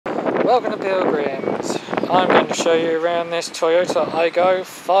Welcome to Pilgrims. I'm going to show you around this Toyota Aygo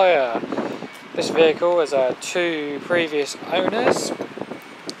Fire. This vehicle has had two previous owners.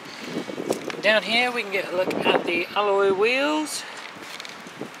 Down here we can get a look at the alloy wheels.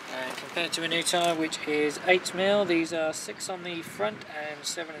 Compared to a new tyre which is 8mm, these are 6 on the front and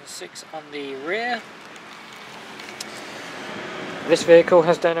 7 and 6 on the rear. This vehicle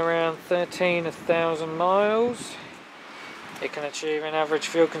has done around 13,000 miles. It can achieve an average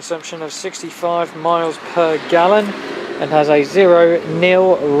fuel consumption of 65 miles per gallon and has a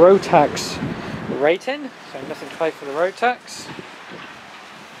 0-nil road tax rating, so nothing to pay for the road tax.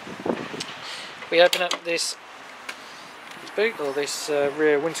 We open up this boot, or this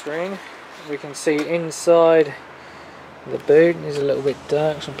rear windscreen. We can see inside the boot. It's a little bit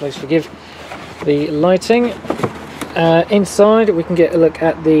dark, so please forgive the lighting. Inside we can get a look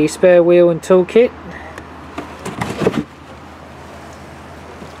at the spare wheel and toolkit.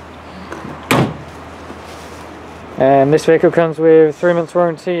 And this vehicle comes with 3 months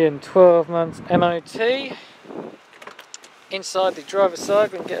warranty and 12 months MOT. Inside the driver's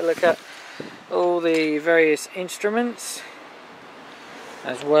side we can get a look at all the various instruments,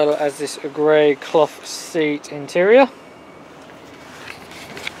 as well as this grey cloth seat interior.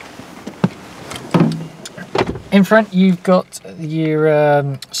 In front you've got your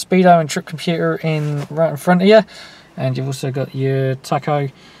speedo and trip computer right in front of you, and you've also got your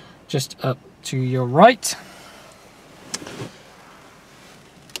tacho just up to your right.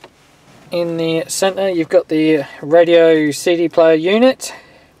 In the centre you've got the radio CD player unit.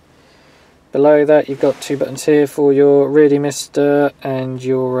 Below that you've got 2 buttons here for your rear demister and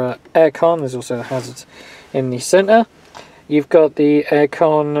your aircon. There's also a hazard in the centre. You've got the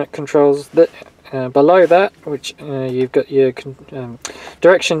aircon controls that below that, which you've got your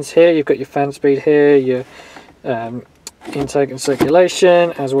directions here. You've got your fan speed here, your intake and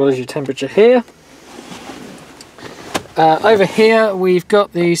circulation, as well as your temperature here. Over here we've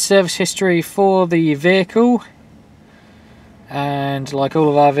got the service history for the vehicle, and like all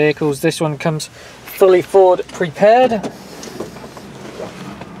of our vehicles, this one comes fully Ford prepared. And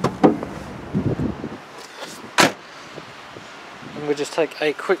we'll just take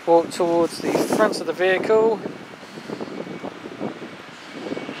a quick walk towards the front of the vehicle,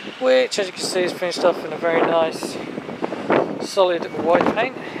 which, as you can see, is finished off in a very nice solid white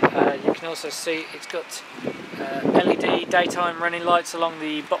paint. You can also see it's got LED daytime running lights along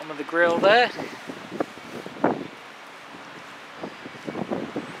the bottom of the grille there.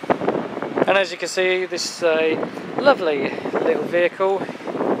 And as you can see, this is a lovely little vehicle,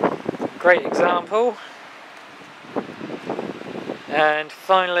 great example. And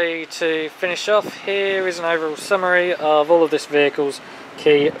finally, to finish off, here is an overall summary of all of this vehicle's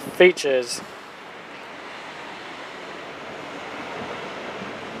key features.